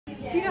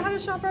Do you know how to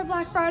shop our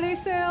Black Friday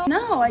sale?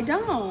 No, I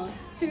don't.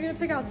 So you're gonna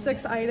pick out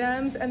 6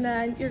 items and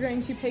then you're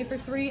going to pay for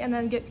 3 and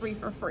then get 3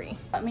 for free.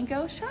 Let me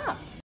go shop.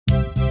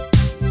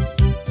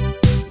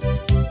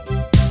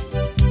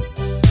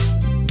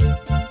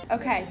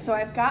 Okay, so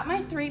I've got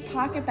my 3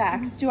 pocket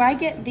bags. Do I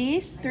get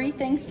these 3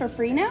 things for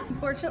free now?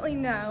 Unfortunately,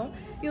 no.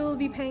 You'll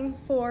be paying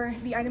for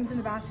the items in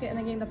the basket and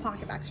then getting the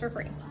pocket bags for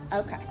free.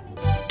 Okay.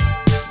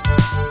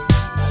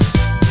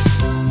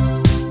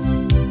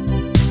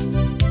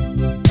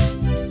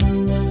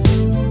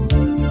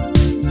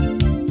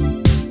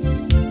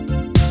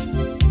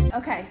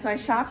 Okay, so I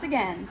shopped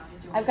again.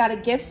 I've got a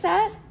gift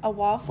set, a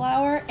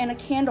wallflower, and a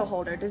candle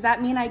holder. Does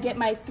that mean I get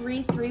my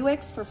 3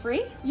 3-wicks for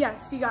free?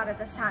 Yes, you got it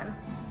this time.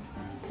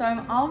 So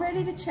I'm all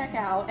ready to check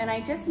out, and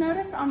I just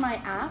noticed on my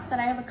app that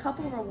I have a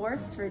couple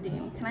rewards to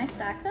redeem. Can I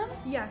stack them?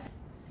 Yes.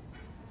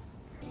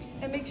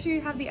 And make sure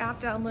you have the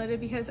app downloaded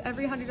because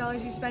every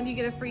 $100 you spend, you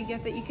get a free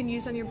gift that you can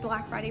use on your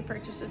Black Friday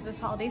purchases this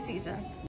holiday season.